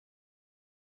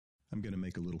I'm going to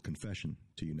make a little confession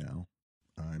to you now.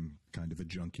 I'm kind of a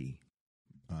junkie.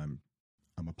 I'm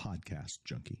a podcast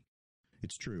junkie.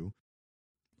 It's true.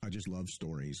 I just love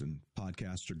stories, and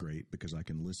podcasts are great because I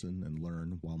can listen and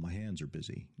learn while my hands are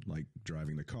busy, like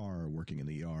driving the car, or working in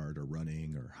the yard, or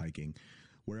running, or hiking,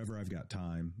 wherever I've got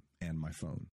time and my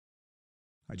phone.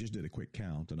 I just did a quick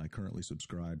count, and I currently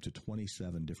subscribe to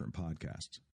 27 different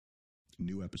podcasts.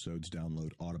 New episodes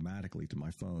download automatically to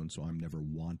my phone, so I'm never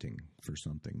wanting for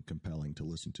something compelling to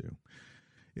listen to.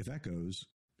 If Echoes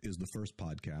is the first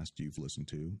podcast you've listened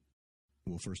to,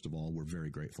 well, first of all, we're very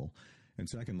grateful. And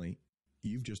secondly,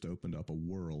 you've just opened up a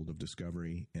world of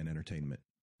discovery and entertainment.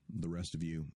 The rest of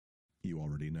you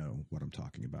already know what I'm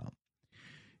talking about.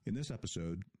 In this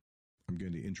episode, I'm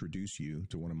going to introduce you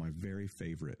to one of my very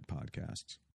favorite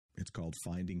podcasts. It's called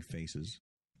Finding Faces,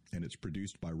 and it's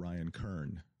produced by Ryan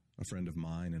Kern, a friend of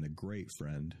mine and a great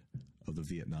friend of the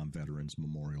Vietnam Veterans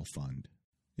Memorial Fund.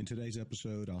 In today's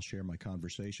episode, I'll share my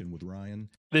conversation with Ryan.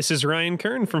 This is Ryan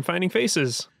Kern from Finding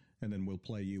Faces. And then we'll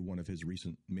play you one of his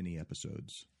recent mini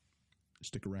episodes.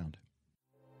 Stick around.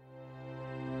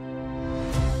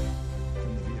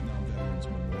 From the Vietnam Veterans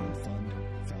Memorial Fund,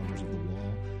 founders of the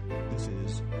Wall, this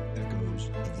is Echoes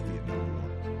of the Vietnam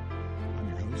War. I'm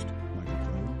your host, Michael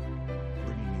Crow,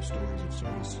 bringing you stories of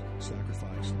service,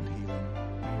 sacrifice, and healing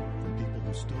from people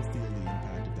who still feel the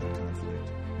impact of that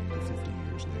conflict nearly 50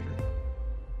 years later.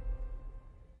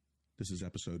 This is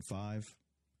episode 5,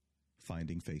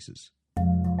 Finding Faces.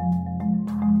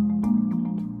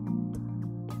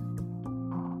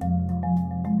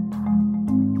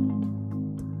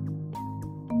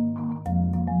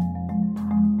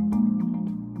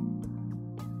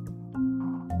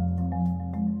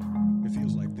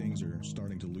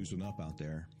 Out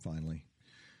there, finally,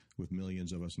 with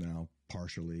millions of us now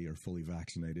partially or fully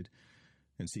vaccinated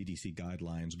and CDC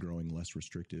guidelines growing less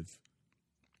restrictive.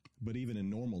 But even in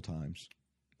normal times,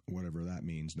 whatever that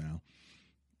means now,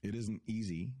 it isn't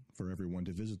easy for everyone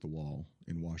to visit the Wall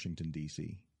in Washington,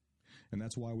 D.C. And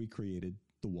that's why we created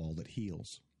the Wall That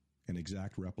Heals, an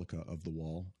exact replica of the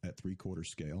Wall at 3/4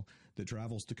 scale that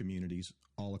travels to communities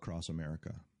all across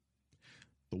America.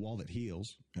 The Wall That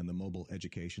Heals and the mobile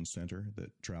education center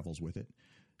that travels with it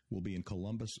will be in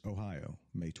Columbus, Ohio,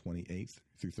 May 28th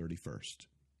through 31st.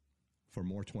 For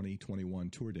more 2021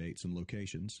 tour dates and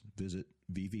locations, visit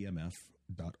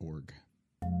VVMF.org.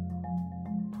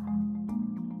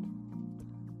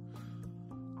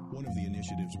 One of the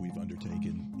initiatives we've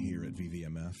undertaken here at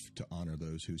VVMF to honor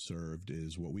those who served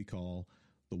is what we call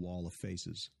the Wall of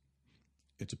Faces.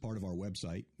 It's a part of our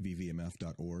website,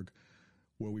 VVMF.org,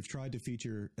 where we've tried to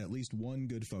feature at least one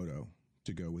good photo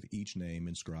to go with each name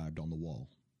inscribed on the wall,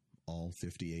 all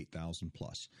 58,000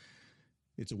 plus.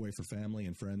 It's a way for family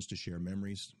and friends to share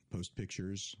memories, post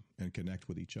pictures, and connect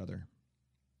with each other.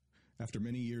 After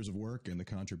many years of work and the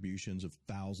contributions of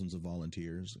thousands of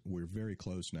volunteers, we're very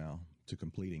close now to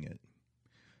completing it.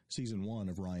 Season 1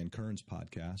 of Ryan Kern's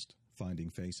podcast, Finding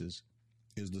Faces,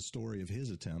 is the story of his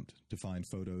attempt to find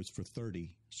photos for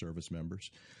 30 service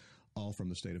members, all from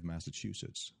the state of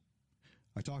Massachusetts.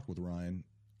 I talked with Ryan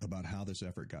about how this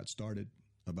effort got started,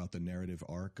 about the narrative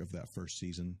arc of that first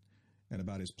season, and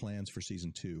about his plans for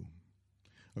season 2.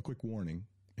 A quick warning,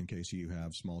 in case you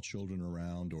have small children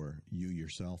around or you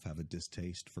yourself have a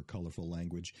distaste for colorful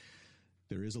language,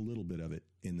 there is a little bit of it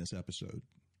in this episode.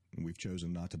 We've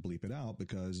chosen not to bleep it out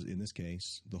because, in this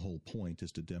case, the whole point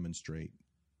is to demonstrate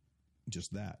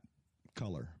just that,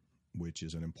 color, which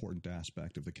is an important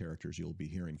aspect of the characters you'll be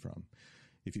hearing from.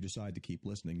 If you decide to keep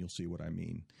listening, you'll see what I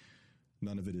mean.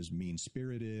 None of it is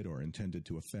mean-spirited or intended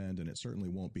to offend, and it certainly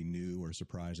won't be new or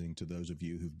surprising to those of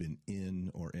you who've been in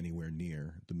or anywhere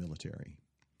near the military.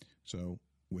 So,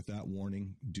 with that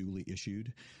warning duly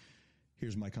issued,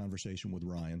 here's my conversation with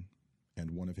Ryan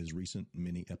and one of his recent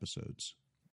mini episodes.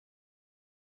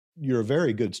 You're a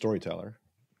very good storyteller.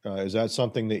 Is that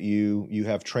something that you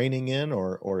have training in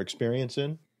or experience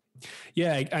in?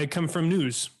 Yeah, I come from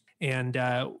news and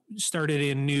started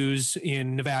in news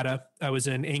in Nevada. I was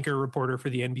an anchor reporter for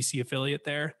the NBC affiliate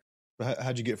there.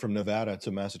 How'd you get from Nevada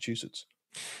to Massachusetts?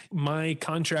 My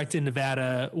contract in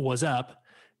Nevada was up,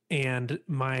 and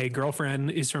my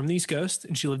girlfriend is from the East Coast,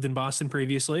 and she lived in Boston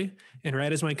previously. And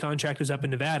right as my contract was up in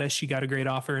Nevada, she got a great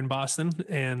offer in Boston,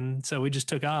 and so we just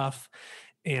took off.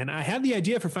 And I had the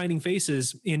idea for Finding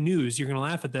Faces in news. You're going to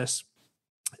laugh at this.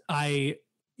 I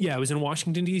was in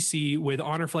Washington, D.C. with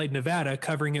Honor Flight Nevada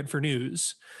covering it for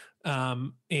news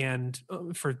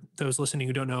For those listening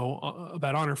who don't know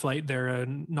about Honor Flight, they're a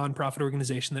nonprofit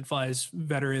organization that flies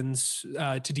veterans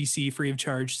to DC free of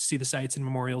charge to see the sites and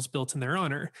memorials built in their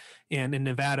honor. And in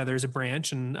Nevada, there's a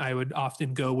branch, and I would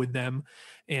often go with them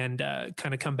and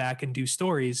kind of come back and do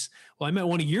stories. Well, I met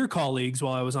one of your colleagues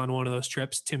while I was on one of those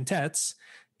trips, Tim Tetz,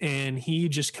 and he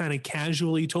just kind of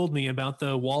casually told me about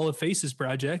the Wall of Faces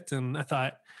project. And I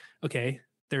thought, okay,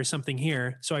 there's something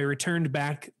here. So I returned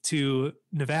back to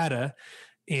Nevada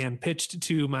and pitched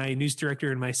to my news director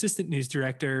and my assistant news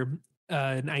director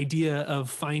an idea of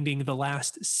finding the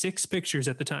last 6 pictures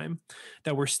at the time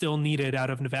that were still needed out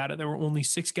of Nevada. There were only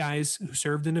 6 guys who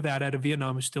served in Nevada out of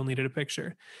Vietnam who still needed a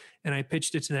picture. And I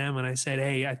pitched it to them and I said,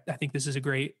 hey, I think this is a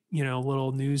great,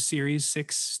 little news series,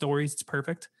 6 stories. It's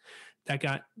perfect. That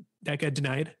got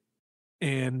denied.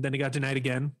 And then it got denied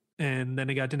again. And then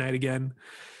it got denied again.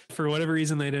 For whatever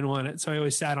reason, they didn't want it. So I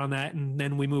always sat on that. And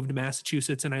then we moved to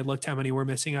Massachusetts and I looked how many were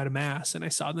missing out of Mass. And I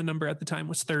saw the number at the time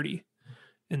was 30.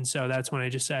 And so that's when I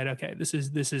just said, okay, this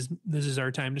is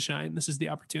our time to shine. This is the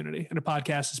opportunity. And a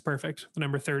podcast is perfect. The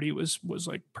number 30 was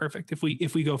like perfect. If we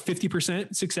go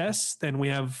 50% success, then we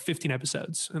have 15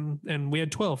 episodes and we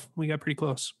had 12. We got pretty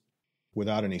close.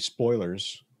 Without any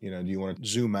spoilers, do you want to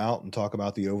zoom out and talk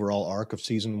about the overall arc of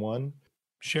season 1?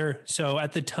 Sure. So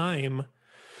at the time,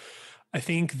 I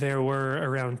think there were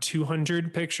around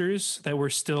 200 pictures that were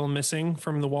still missing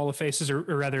from the Wall of Faces, or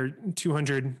rather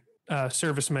 200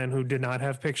 servicemen who did not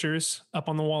have pictures up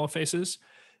on the Wall of Faces.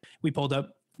 We pulled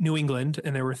up New England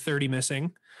and there were 30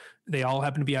 missing. They all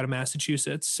happened to be out of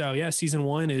Massachusetts. So yeah, season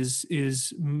 1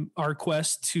 is our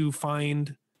quest to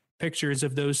find pictures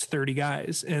of those 30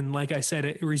 guys. And like I said,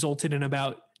 it resulted in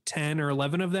about 10 or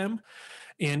 11 of them.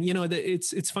 And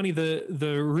it's funny.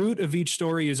 The root of each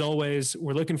story is always,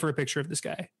 we're looking for a picture of this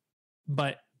guy.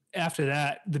 But after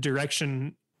that, the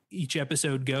direction each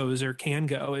episode goes or can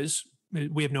go is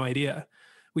we have no idea.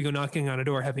 We go knocking on a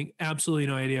door, having absolutely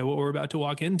no idea what we're about to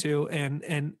walk into.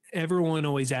 And everyone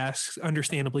always asks,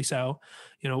 understandably so,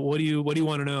 what do you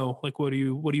want to know? Like, what are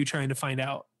you trying to find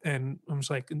out? And I'm just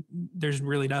like, there's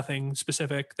really nothing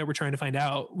specific that we're trying to find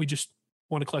out. We just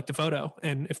want to collect a photo.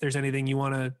 And if there's anything you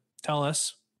want to tell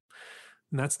us,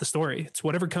 and that's the story. It's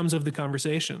whatever comes of the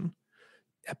conversation.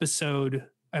 Episode,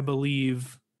 I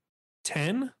believe,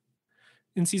 10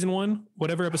 in season 1,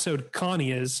 whatever episode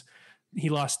Connie is, he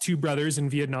lost 2 brothers in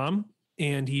Vietnam,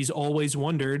 and he's always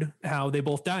wondered how they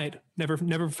both died.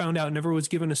 Never found out, never was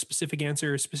given a specific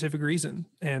answer, a specific reason.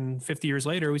 And 50 years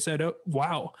later, we said, oh,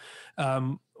 wow,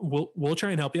 we'll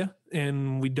try and help you.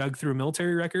 And we dug through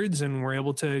military records and we're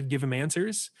able to give him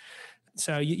answers.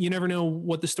 So you never know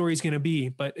what the story is going to be,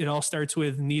 but it all starts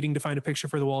with needing to find a picture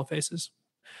for the Wall of Faces.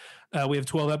 We have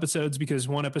 12 episodes because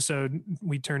one episode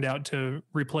we turned out to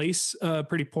replace a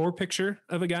pretty poor picture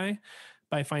of a guy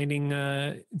by trying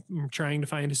to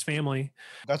find his family.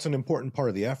 That's an important part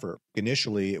of the effort.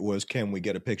 Initially, it was, can we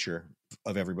get a picture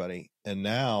of everybody? And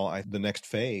now the next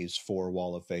phase for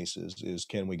Wall of Faces is,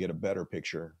 can we get a better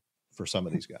picture for some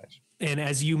of these guys? And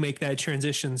as you make that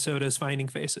transition, so does Finding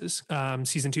Faces.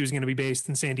 Season 2 is going to be based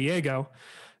in San Diego,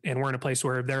 and we're in a place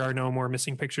where there are no more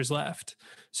missing pictures left.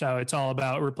 So it's all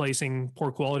about replacing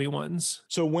poor quality ones.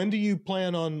 So when do you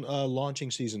plan on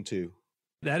launching season 2?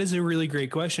 That is a really great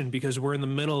question, because we're in the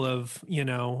middle of,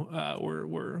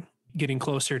 we're getting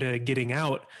closer to getting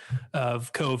out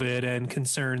of COVID and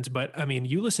concerns. But I mean,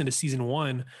 you listen to season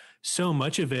 1, so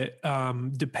much of it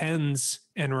depends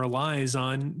and relies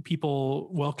on people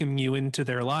welcoming you into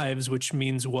their lives, which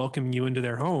means welcoming you into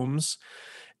their homes,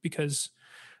 because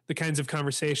the kinds of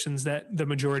conversations that the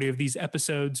majority of these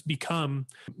episodes become,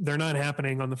 they're not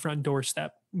happening on the front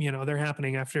doorstep. They're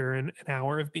happening after an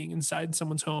hour of being inside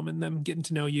someone's home and them getting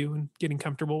to know you and getting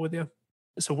comfortable with you.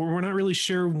 So we're not really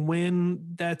sure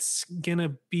when that's going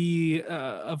to be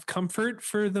of comfort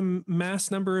for the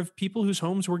mass number of people whose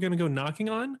homes we're going to go knocking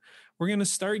on. We're going to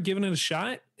start giving it a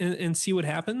shot and see what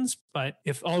happens. But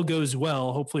if all goes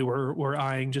well, hopefully we're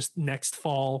eyeing just next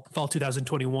fall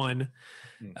 2021,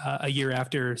 a year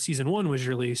after season 1 was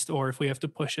released, or if we have to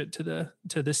push it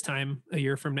to this time a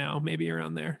year from now, maybe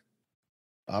around there.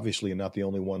 Obviously, you're not the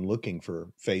only one looking for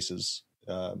faces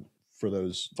for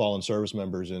those fallen service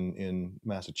members in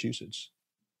Massachusetts.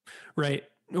 Right.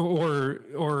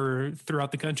 or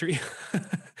throughout the country.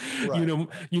 Right.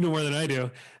 You know more than I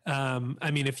do.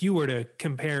 I mean, if you were to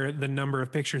compare the number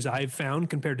of pictures I've found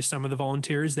compared to some of the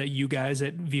volunteers that you guys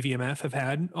at VVMF have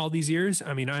had all these years,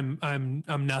 I mean, I'm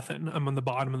nothing. I'm on the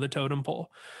bottom of the totem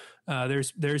pole.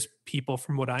 There's people,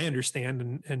 from what I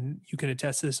understand, and you can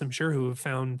attest to this, I'm sure, who have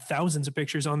found thousands of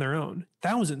pictures on their own,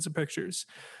 thousands of pictures.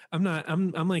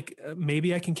 I'm like,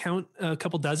 maybe I can count a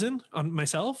couple dozen on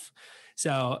myself.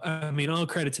 So, I mean, all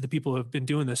credit to the people who have been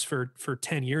doing this for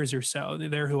 10 years or so.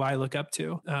 They're who I look up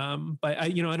to. But I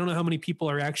don't know how many people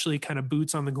are actually kind of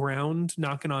boots on the ground,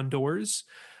 knocking on doors,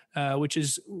 which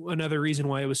is another reason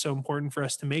why it was so important for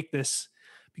us to make this,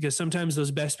 because sometimes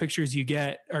those best pictures you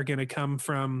get are going to come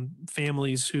from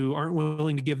families who aren't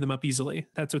willing to give them up easily.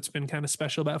 That's what's been kind of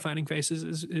special about Finding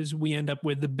Faces is we end up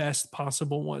with the best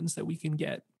possible ones that we can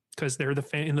get, because they're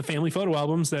in the family photo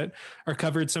albums that are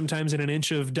covered sometimes in an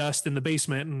inch of dust in the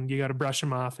basement, and you got to brush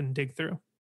them off and dig through.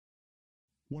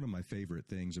 One of my favorite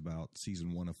things about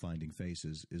season 1 of Finding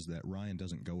Faces is that Ryan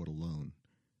doesn't go it alone.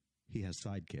 He has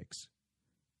sidekicks.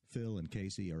 Phil and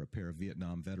Casey are a pair of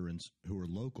Vietnam veterans who are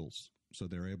locals, so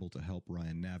they're able to help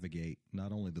Ryan navigate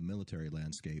not only the military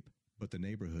landscape, but the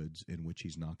neighborhoods in which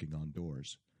he's knocking on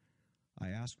doors. I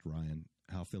asked Ryan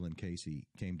how Phil and Casey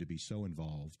came to be so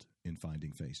involved in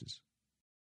Finding Faces.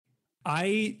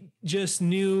 I just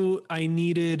knew I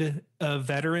needed a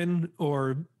veteran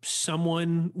or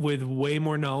someone with way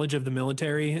more knowledge of the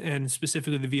military, and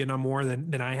specifically the Vietnam War,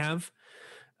 than I have.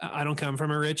 I don't come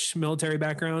from a rich military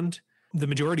background. The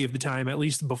majority of the time, at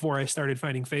least before I started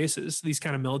Finding Faces, these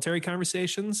kind of military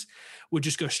conversations would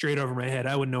just go straight over my head.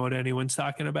 I wouldn't know what anyone's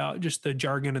talking about. Just the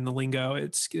jargon and the lingo,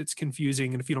 it's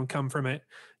confusing. And if you don't come from it,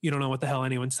 you don't know what the hell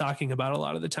anyone's talking about a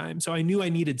lot of the time. So I knew I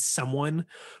needed someone.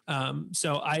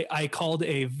 So I called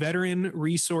a veteran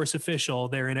resource official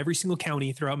there in every single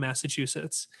county throughout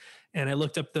Massachusetts. And I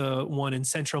looked up the one in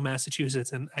central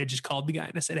Massachusetts, and I just called the guy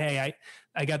and I said, "Hey,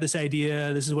 I got this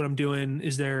idea. This is what I'm doing.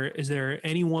 Is there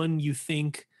anyone you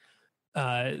think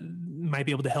might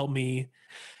be able to help me?"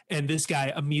 And this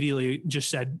guy immediately just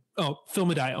said, "Oh, Phil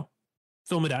Medallo.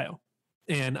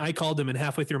 And I called him, and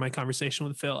halfway through my conversation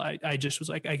with Phil, I just was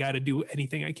like, I got to do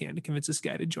anything I can to convince this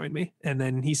guy to join me. And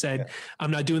then he said, "Yeah.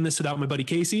 I'm not doing this without my buddy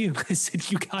Casey." And I said,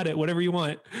 "You got it. Whatever you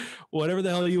want, whatever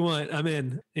the hell you want, I'm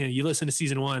in." And you listen to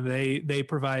season 1, they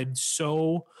provide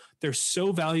they're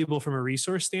so valuable from a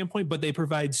resource standpoint, but they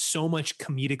provide so much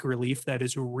comedic relief that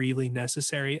is really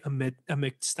necessary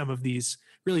amidst some of these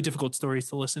really difficult stories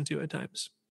to listen to at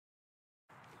times.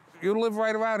 You live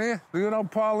right around here? Do you know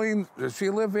Pauline? Does she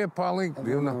live here, Pauline? Do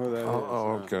you know who that is.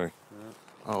 Okay. Yeah.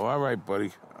 Oh, all right, buddy.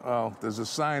 Oh, there's a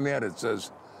sign there that says,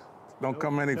 "Don't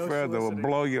come any further, we'll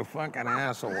blow your fucking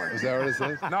ass away." Is that what it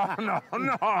says?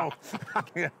 No.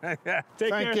 Yeah.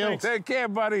 Thank you. Take care,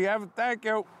 buddy. Thank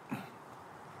you.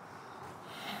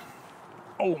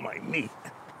 Oh, my knee.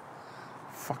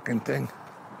 Fucking thing.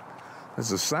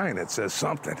 There's a sign that says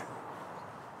something.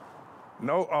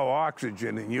 No,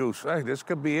 oxygen in use. Hey, this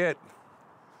could be it.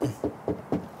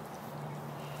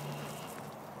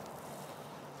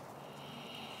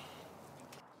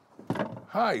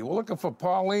 Hi, we're looking for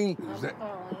Pauline. Pauline.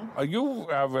 Are you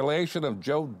a relation of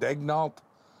Joe Degnault,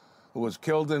 who was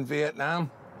killed in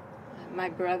Vietnam? My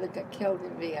brother got killed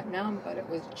in Vietnam, but it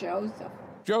was Joseph.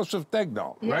 Joseph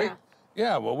Degnault, Yeah. right?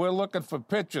 Yeah, well, we're looking for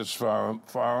pictures for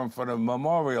him for the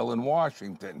memorial in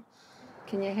Washington.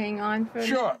 Can you hang on for a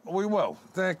Sure, we will.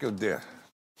 Thank you, dear.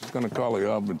 He's going to call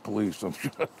the Auburn police, I'm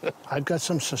sure. I've got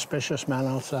some suspicious men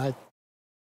outside.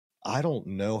 I don't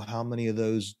know how many of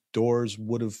those doors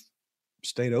would have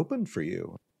stayed open for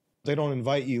you. They don't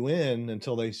invite you in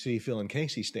until they see Phil and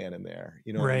Casey standing there.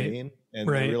 You know what I mean? And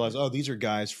they realize, oh, these are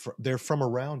guys, they're from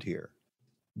around here.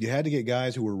 You had to get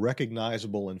guys who were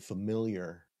recognizable and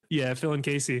familiar. Yeah, Phil and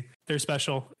Casey, they're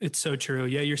special. It's so true.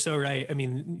 Yeah, you're so right. I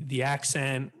mean, the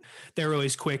accent, they're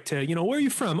always quick to, where are you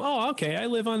from? Oh, okay, I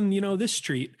live on, this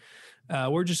street.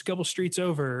 We're just a couple streets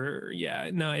over. Yeah,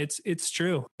 no, it's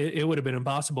true. It would have been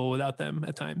impossible without them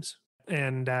at times.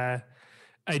 And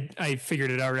I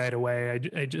figured it out right away.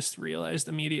 I just realized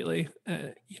immediately,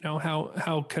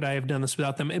 how could I have done this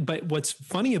without them? But what's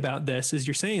funny about this is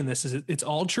you're saying this is it's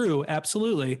all true.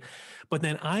 Absolutely. But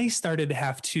then I started to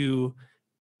have to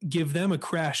give them a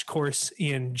crash course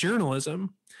in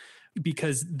journalism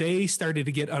because they started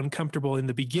to get uncomfortable in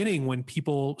the beginning when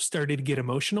people started to get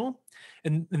emotional,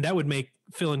 and that would make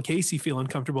Phil and Casey feel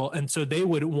uncomfortable. And so they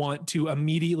would want to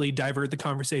immediately divert the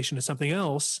conversation to something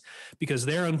else because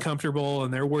they're uncomfortable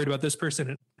and they're worried about this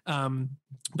person.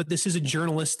 But this is a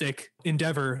journalistic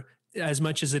endeavor. as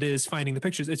much as it is finding the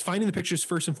pictures. It's finding the pictures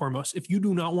first and foremost. If you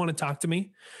do not want to talk to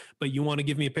me, but you want to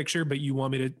give me a picture, but you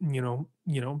want me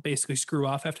to, basically screw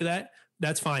off after that,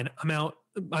 that's fine. I'm out.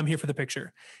 I'm here for the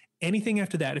picture. Anything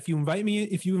after that, if you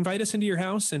invite us into your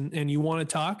house and you want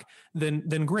to talk,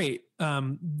 then great.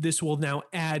 This will now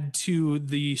add to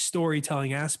the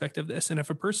storytelling aspect of this. And if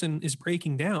a person is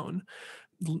breaking down,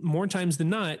 more times than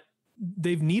not,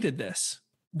 they've needed this.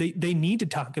 They need to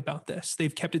talk about this.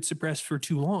 They've kept it suppressed for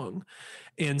too long.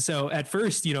 And so at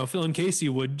first, Phil and Casey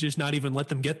would just not even let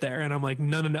them get there. And I'm like,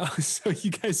 no. So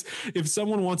you guys, if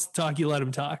someone wants to talk, you let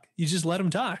them talk. You just let them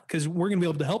talk, because we're going to be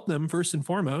able to help them first and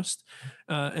foremost.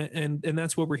 And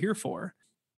that's what we're here for.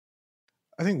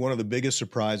 I think one of the biggest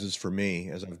surprises for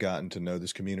me as I've gotten to know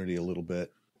this community a little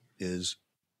bit is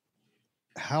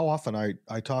how often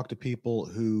I talk to people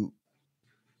who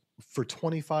for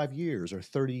 25 years or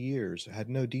 30 years had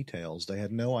no details. They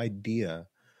had no idea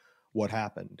what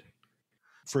happened.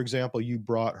 For example, you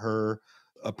brought her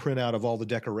a printout of all the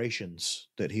decorations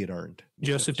that he had earned.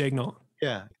 Joseph Dagnall.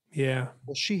 Yeah. Yeah.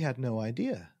 Well, she had no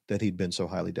idea that he'd been so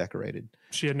highly decorated.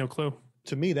 She had no clue.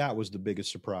 To me, that was the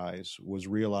biggest surprise, was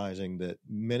realizing that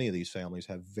many of these families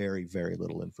have very, very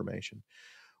little information.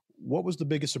 What was the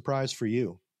biggest surprise for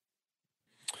you?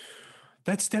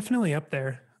 That's definitely up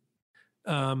there.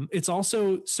 It's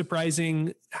also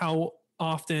surprising how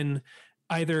often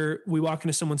either we walk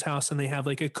into someone's house and they have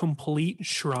like a complete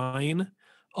shrine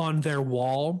on their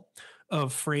wall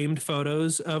of framed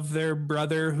photos of their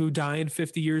brother who died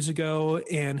 50 years ago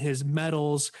and his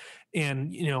medals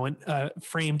and,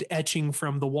 framed etching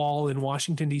from the wall in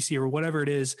Washington, D.C. or whatever it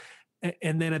is.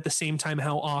 And then at the same time,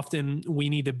 how often we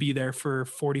need to be there for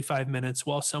 45 minutes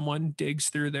while someone digs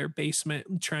through their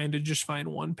basement trying to just find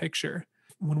one picture.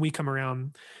 When we come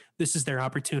around, this is their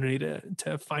opportunity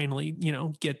to finally,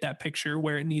 get that picture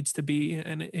where it needs to be.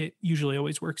 And it usually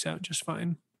always works out just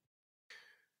fine.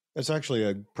 That's actually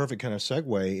a perfect kind of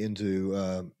segue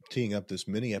into teeing up this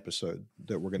mini episode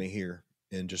that we're going to hear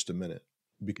in just a minute,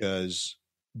 because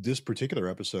this particular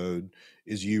episode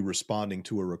is you responding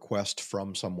to a request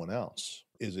from someone else.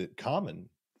 Is it common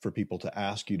for people to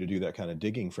ask you to do that kind of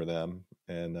digging for them?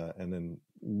 And then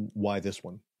why this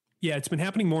one? Yeah, it's been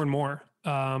happening more and more.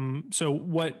 So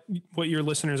what your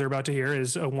listeners are about to hear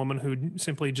is a woman who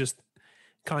simply just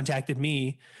contacted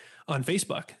me on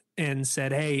Facebook and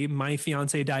said, "Hey, my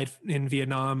fiance died in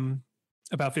Vietnam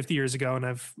about 50 years ago, and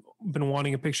I've been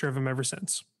wanting a picture of him ever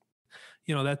since."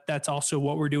 That's also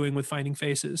what we're doing with Finding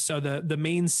Faces. So the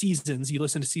main seasons, you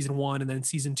listen to season 1 and then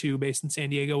season 2 based in San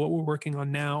Diego, what we're working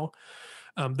on now,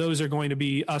 those are going to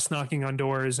be us knocking on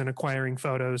doors and acquiring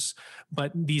photos.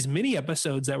 But these mini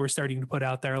episodes that we're starting to put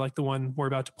out there, like the one we're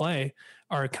about to play,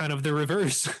 are kind of the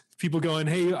reverse. People going,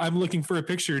 "Hey, I'm looking for a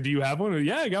picture. Do you have one?"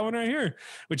 "Yeah, I got one right here,"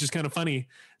 which is kind of funny.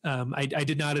 I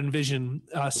did not envision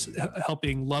us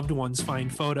helping loved ones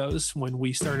find photos when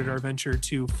we started our venture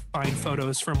to find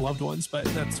photos from loved ones, but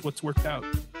that's what's worked out.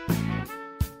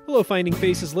 Hello, Finding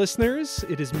Faces listeners.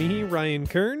 It is me, Ryan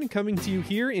Kern, coming to you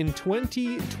here in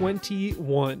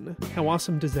 2021. How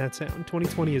awesome does that sound?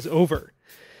 2020 is over.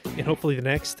 And hopefully the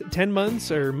next 10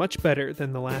 months are much better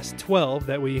than the last 12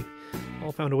 that we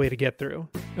all found a way to get through.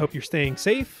 I hope you're staying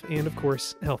safe and, of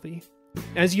course, healthy.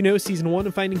 As you know, season 1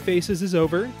 of Finding Faces is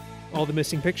over. All the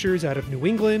missing pictures out of New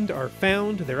England are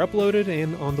found, they're uploaded,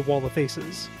 and on the Wall of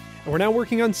Faces. And we're now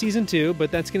working on season 2,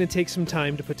 but that's going to take some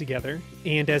time to put together.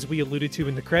 And as we alluded to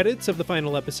in the credits of the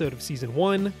final episode of season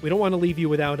 1, we don't want to leave you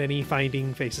without any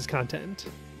Finding Faces content.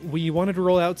 We wanted to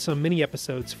roll out some mini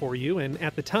episodes for you, and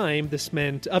at the time, this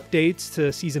meant updates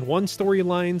to season 1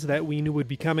 storylines that we knew would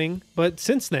be coming. But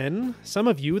since then, some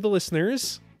of you, the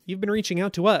listeners, you've been reaching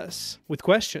out to us with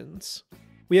questions.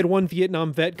 We had one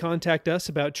Vietnam vet contact us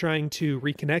about trying to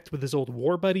reconnect with his old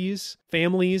war buddies.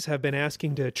 Families have been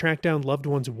asking to track down loved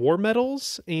ones' war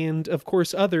medals, and of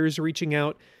course others reaching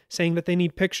out saying that they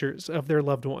need pictures of their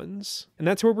loved ones. And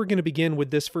that's where we're going to begin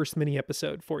with this first mini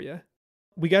episode for you.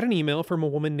 We got an email from a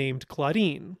woman named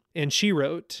Claudine, and she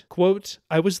wrote, quote,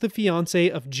 "I was the fiance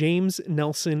of James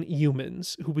Nelson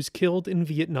Humans, who was killed in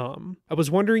Vietnam. I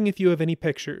was wondering if you have any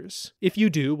pictures. If you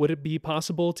do, would it be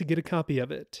possible to get a copy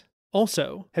of it?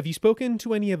 Also, have you spoken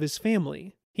to any of his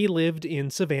family? He lived in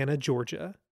Savannah,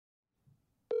 Georgia."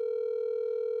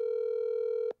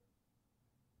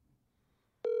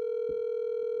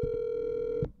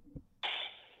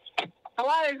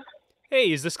 Hello?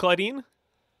 Hey, is this Claudine?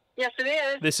 Yes, it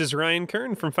is. This is Ryan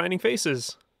Kern from Finding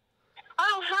Faces.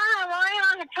 Oh, hi,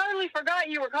 Ryan. I totally forgot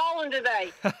you were calling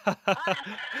today.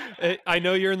 I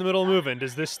know you're in the middle of moving.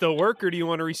 Does this still work, or do you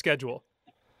want to reschedule?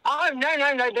 Oh,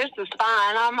 no, this is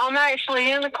fine. I'm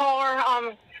actually in the car.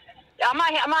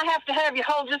 I might have to have you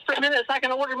hold just for a minute so I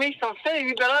can order me some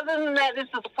food, but other than that, this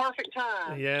is the perfect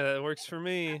time. Yeah, that works for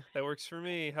me.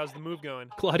 How's the move going?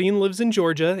 Claudine lives in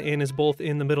Georgia and is both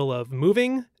in the middle of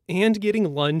moving and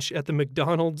getting lunch at the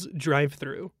McDonald's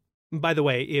drive-thru. By the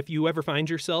way, if you ever find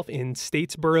yourself in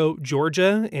Statesboro,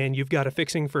 Georgia, and you've got a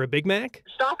fixing for a Big Mac,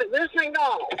 stop at this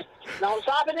McDonald's. Don't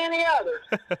stop at any other.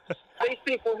 These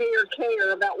people here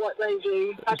care about what they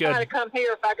do. I try to come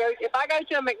here. If I go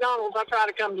to a McDonald's, I try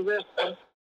to come to this one.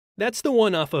 That's the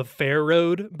one off of Fair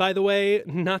Road, by the way,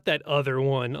 not that other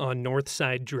one on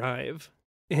Northside Drive.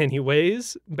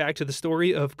 Anyways, back to the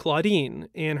story of Claudine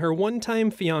and her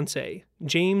one-time fiancé,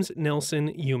 James Nelson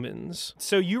Humans.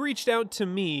 So you reached out to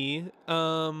me,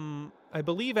 I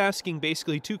believe asking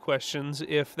basically two questions.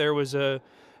 If there was a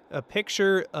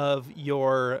picture of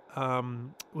your,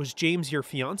 was James your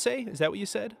fiancé? Is that what you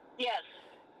said? Yes.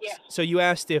 Yes. So you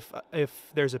asked if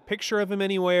there's a picture of him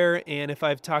anywhere and if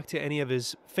I've talked to any of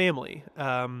his family.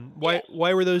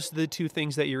 Why were those the two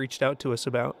things that you reached out to us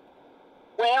about?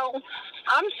 Well,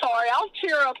 I'm sorry. I'll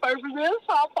tear up over this.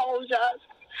 I apologize.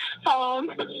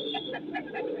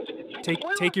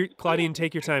 Claudine,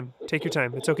 take your time. Take your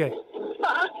time. It's okay.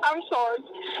 I'm sorry.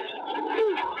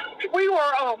 We were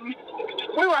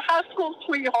high school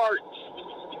sweethearts.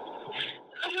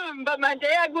 But my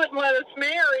dad wouldn't let us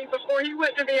marry before he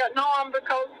went to Vietnam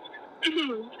because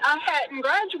I hadn't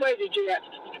graduated yet.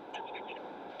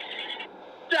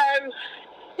 So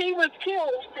he was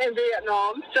killed in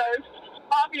Vietnam. So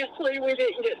obviously we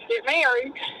didn't get to get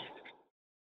married.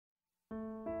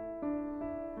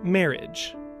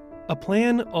 Marriage. A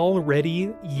plan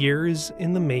already years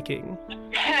in the making.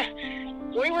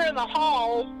 We were in the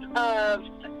halls of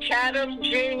Chatham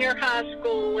Junior High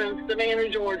School in Savannah,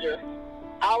 Georgia.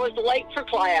 I was late for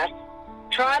class,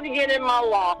 tried to get in my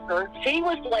locker. He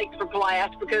was late for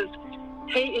class because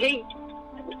he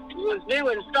was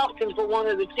doing something for one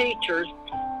of the teachers.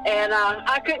 And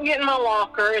I couldn't get in my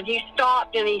locker, and he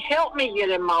stopped, and he helped me get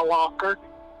in my locker.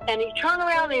 And he turned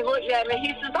around, and he looked at me,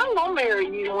 he says, I'm going to marry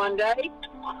you one day.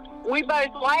 We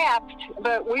both laughed,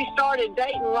 but we started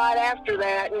dating right after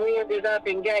that, and we ended up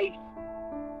engaged.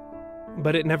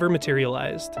 But it never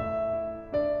materialized.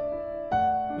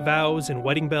 Vows and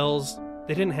wedding bells,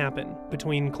 they didn't happen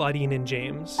between Claudine and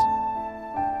James.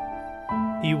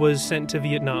 He was sent to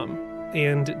Vietnam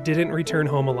and didn't return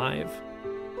home alive.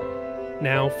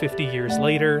 Now, 50 years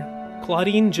later,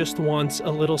 Claudine just wants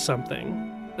a little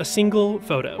something, a single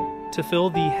photo to fill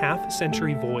the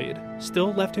half-century void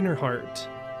still left in her heart.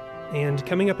 And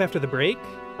coming up after the break,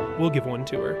 we'll give one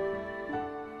to her.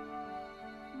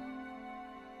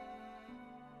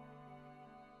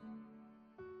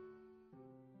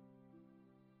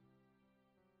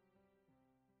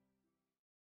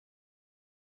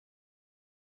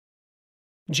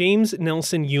 James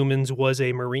Nelson Humans was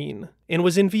a Marine and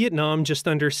was in Vietnam just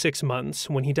under 6 months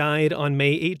when he died on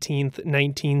May 18,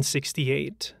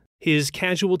 1968. His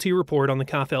casualty report on the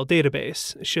COFEL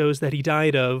database shows that he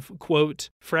died of, quote,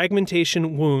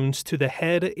 fragmentation wounds to the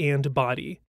head and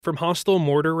body from hostile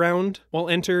mortar round while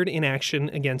entered in action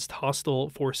against hostile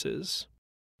forces.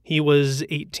 He was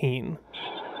 18.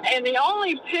 And the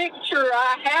only picture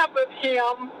I have of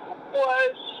him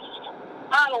was,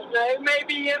 I don't know,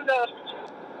 maybe in the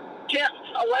 10th,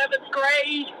 11th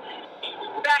grade.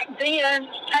 Back then,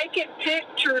 taking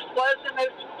pictures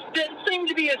didn't seem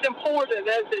to be as important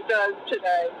as it does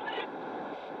today.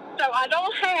 So I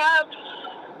don't have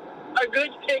a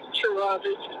good picture of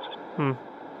it. And,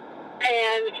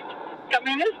 I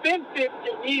mean, it's been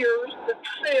 50 years, but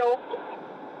still,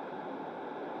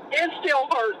 it still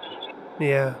hurts.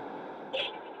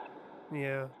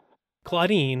 Yeah.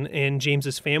 Claudine and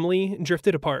James's family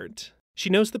drifted apart. She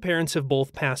knows the parents have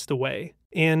both passed away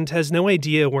and has no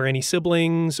idea where any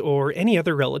siblings or any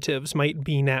other relatives might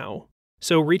be now.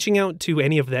 So reaching out to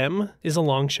any of them is a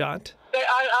long shot.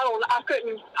 I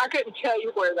couldn't tell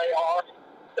you where they are.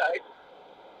 So.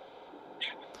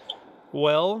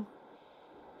 Well,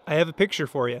 I have a picture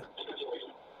for you.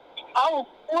 Oh,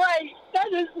 great.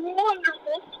 That is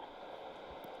wonderful.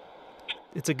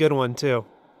 It's a good one too.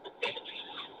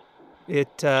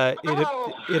 It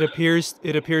appears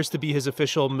to be his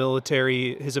official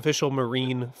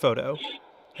Marine photo.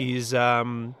 He's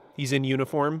in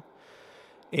uniform,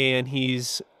 and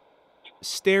he's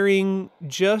staring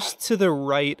just to the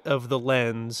right of the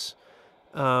lens.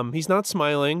 He's not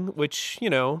smiling, which,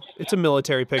 it's a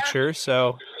military picture,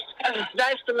 so.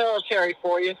 That's the military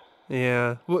for you.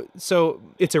 Yeah. So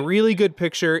it's a really good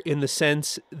picture in the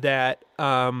sense that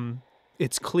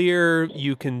it's clear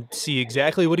you can see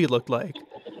exactly what he looked like.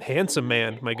 Handsome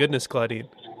man. My goodness, Claudine.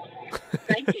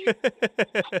 Thank you.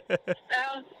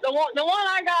 The one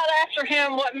I got after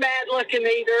him wasn't bad looking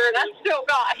either, and I still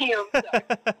got him.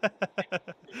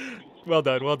 So. Well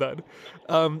done.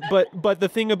 But the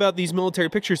thing about these military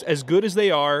pictures, as good as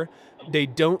they are, they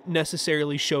don't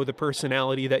necessarily show the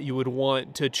personality that you would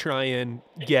want to try and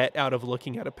get out of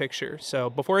looking at a picture. So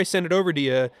before I send it over to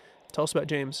you, tell us about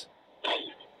James.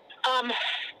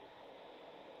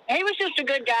 He was just a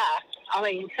good guy. I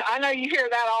mean, I know you hear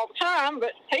that all the time,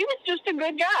 but he was just a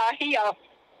good guy.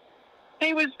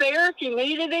 He was there if you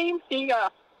needed him.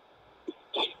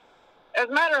 As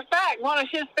a matter of fact, one of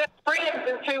his best friends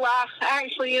is who I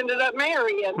actually ended up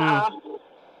marrying.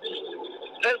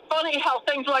 It's funny how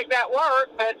things like that work,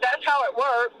 but that's how it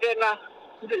worked. And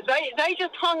they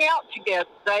just hung out together.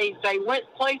 They went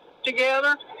places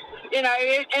together, and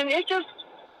it just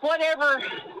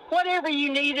whatever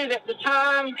you needed at the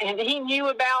time, and he knew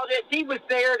about it. He was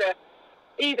there to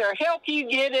either help you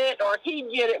get it or he'd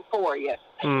get it for you.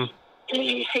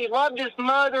 He loved his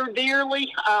mother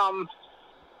dearly.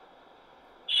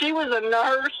 She was a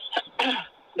nurse.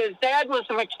 His dad was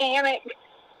a mechanic.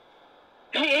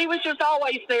 He was just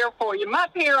always there for you. My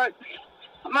parents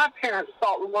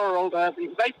thought the world of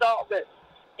him. They thought that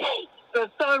the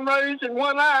sun rose in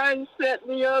one eye and set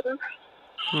in the other.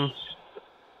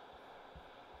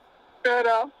 But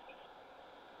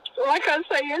like I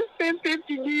say, it's been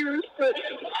 50 years, but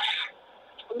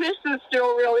this is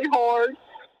still really hard.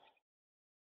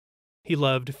 He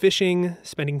loved fishing,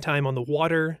 spending time on the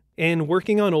water, and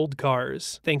working on old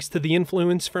cars, thanks to the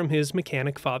influence from his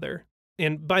mechanic father.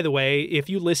 And by the way, if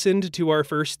you listened to our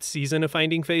first season of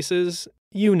Finding Faces,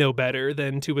 you know better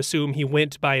than to assume he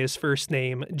went by his first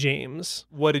name, James.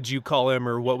 What did you call him,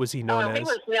 or what was he known as? He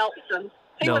was Nelson.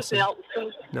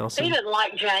 Nelson. He didn't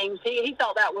like James. He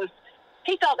thought that was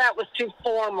too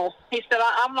formal. He said,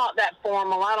 "I'm not that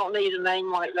formal. I don't need a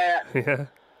name like that." Yeah.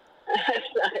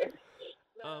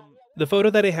 The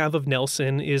photo that I have of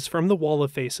Nelson is from the Wall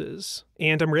of Faces,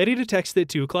 and I'm ready to text it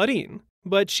to Claudine,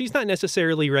 but she's not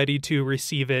necessarily ready to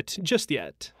receive it just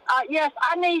yet. Yes,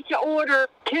 I need to order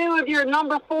 2 of your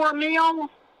number 4 meals.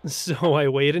 So I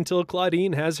wait until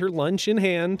Claudine has her lunch in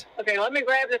hand. Okay, let me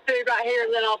grab the food right here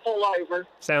and then I'll pull over.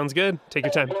 Sounds good. Take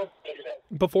your time.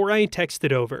 Before I text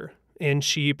it over, and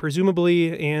she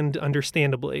presumably and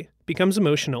understandably becomes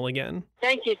emotional again.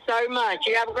 Thank you so much.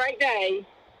 You have a great day.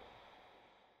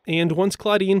 And once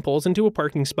Claudine pulls into a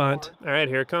parking spot... All right,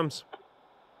 here it comes.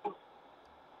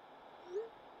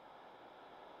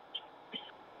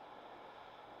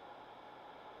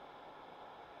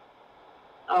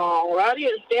 All righty,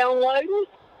 it's downloading.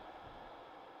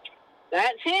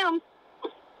 That's him.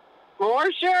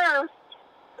 For sure.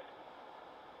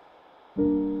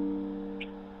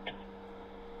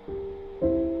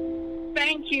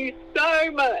 Thank you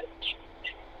so much.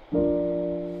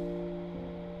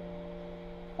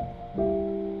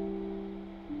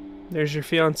 There's your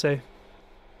fiance.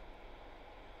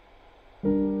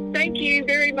 Thank you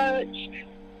very much.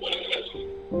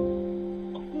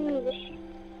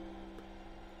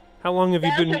 How long have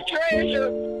you been? That's a treasure.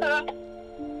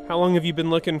 How long have you been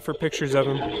looking for pictures of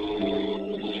him?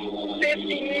 50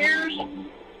 years.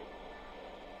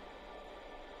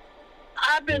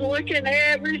 I've been looking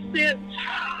ever since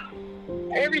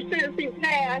he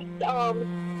passed.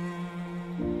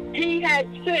 He had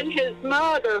sent his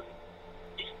mother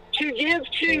to give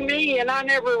to me, and I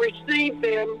never received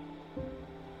them.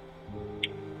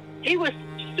 He was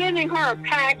sending her a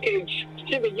package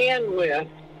to begin with.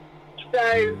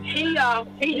 So he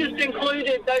just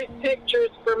included those pictures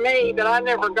for me, but I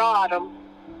never got them,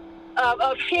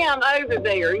 of him over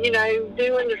there,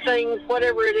 doing the things,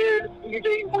 whatever it is you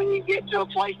do when you get to a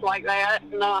place like that.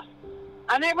 And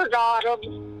I never got them.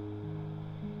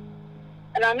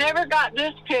 And I never got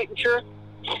this picture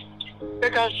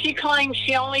because she claimed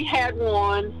she only had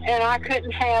one, and I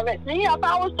couldn't have it. And if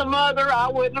I was the mother, I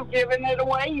wouldn't have given it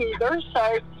away either,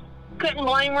 so couldn't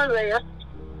blame her there.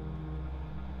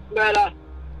 But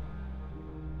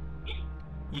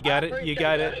you got it. You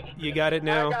got it. You got it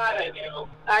now.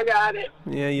 I got it.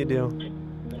 Yeah, you do.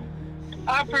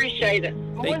 I appreciate it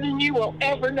more than you will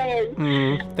ever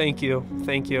know. Thank you.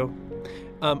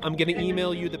 I'm going to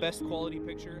email you the best quality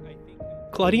picture, I think.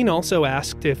 Claudine also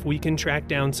asked if we can track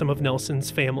down some of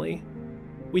Nelson's family.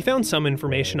 We found some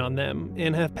information on them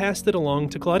and have passed it along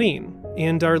to Claudine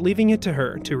and are leaving it to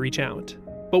her to reach out.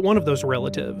 But one of those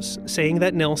relatives, saying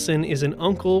that Nelson is an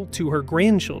uncle to her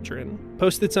grandchildren,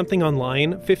 posted something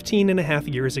online 15 and a half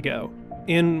years ago,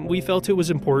 and we felt it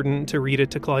was important to read it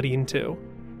to Claudine too.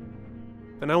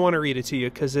 And I want to read it to you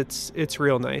because it's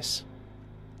real nice.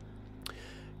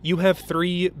 You have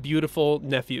 3 beautiful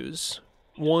nephews.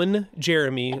 One,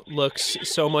 Jeremy, looks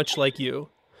so much like you.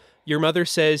 Your mother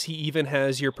says he even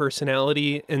has your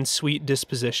personality and sweet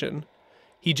disposition.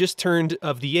 He just turned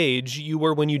of the age you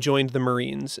were when you joined the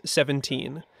Marines,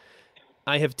 17.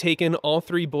 I have taken all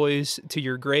 3 boys to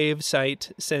your grave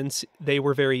site since they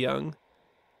were very young.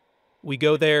 We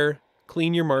go there,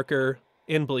 clean your marker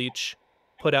and bleach,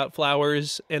 put out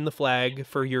flowers and the flag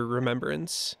for your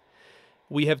remembrance.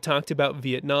 We have talked about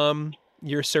Vietnam,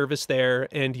 your service there,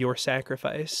 and your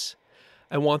sacrifice.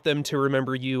 I want them to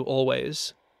remember you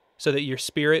always, so that your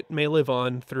spirit may live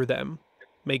on through them.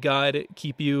 May God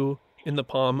keep you in the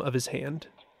palm of his hand.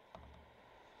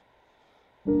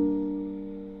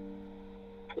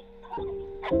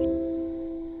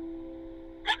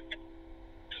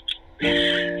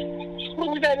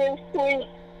 Oh, that is sweet.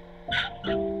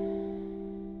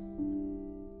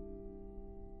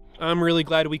 I'm really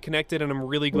glad we connected, and I'm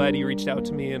really glad you reached out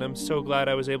to me, and I'm so glad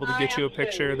I was able to get you a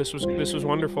picture. This was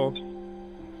wonderful.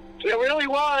 It really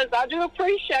was. I do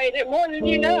appreciate it more than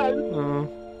you know.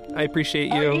 I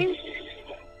appreciate you.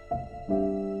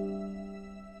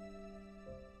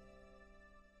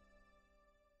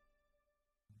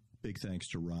 Big thanks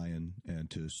to Ryan and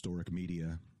to Storic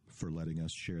Media for letting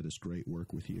us share this great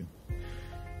work with you.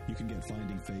 You can get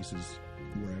Finding Faces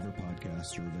wherever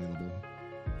podcasts are available,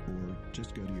 or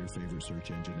just go to your favorite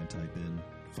search engine and type in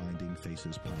Finding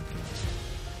Faces Podcast.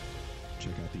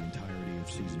 Check out the entirety of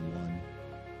Season 1.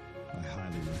 I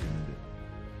highly recommend it.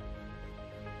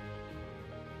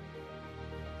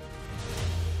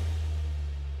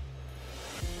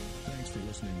 Thanks for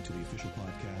listening to the official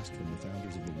podcast from the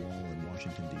founders of The Wall in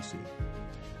Washington, D.C.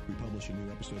 We publish a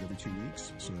new episode every 2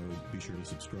 weeks, so be sure to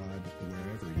subscribe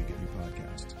wherever you get your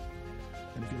podcast.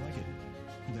 And if you like it,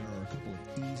 there are a couple of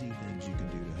easy things you can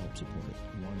do to help support it.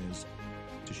 One is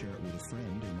to share it with a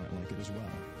friend who might like it as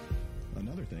well.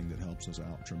 Another thing that helps us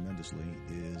out tremendously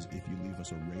is if you leave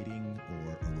us a rating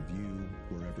or a review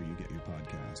wherever you get your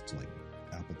podcasts, like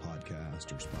Apple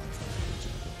Podcasts or Spotify, for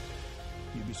example.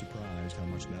 You'd be surprised how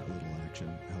much that little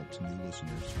action helps new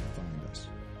listeners find us.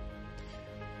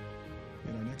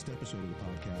 In our next episode of the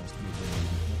podcast, we'll bring you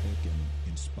the epic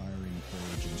and inspiring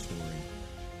origin story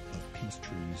of Peace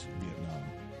Trees Vietnam,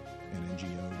 an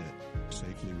NGO that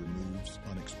safely removes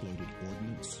unexploded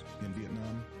ordnance in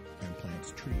Vietnam and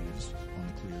plants trees on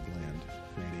the cleared land,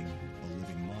 creating a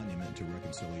living monument to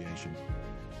reconciliation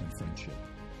and friendship.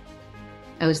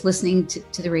 I was listening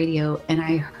to the radio and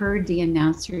I heard the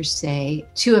announcer say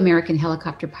 2 American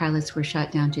helicopter pilots were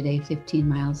shot down today, 15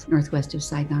 miles northwest of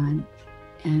Saigon.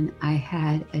 And I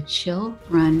had a chill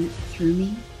run through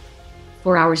me.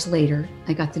 4 hours later,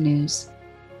 I got the news.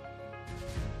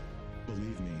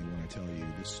 Believe me when I tell you,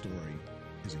 this story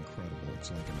is incredible.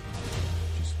 It's like an opera,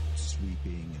 just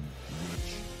sweeping and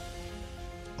rich.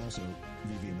 Also,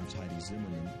 VVMF's Heidi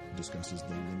Zimmerman discusses the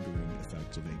lingering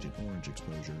effects of Agent Orange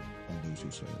exposure on those who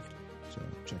served. So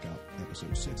check out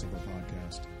episode 6 of our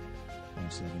podcast on the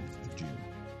 7th of June.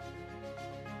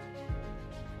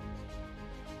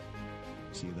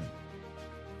 See you then.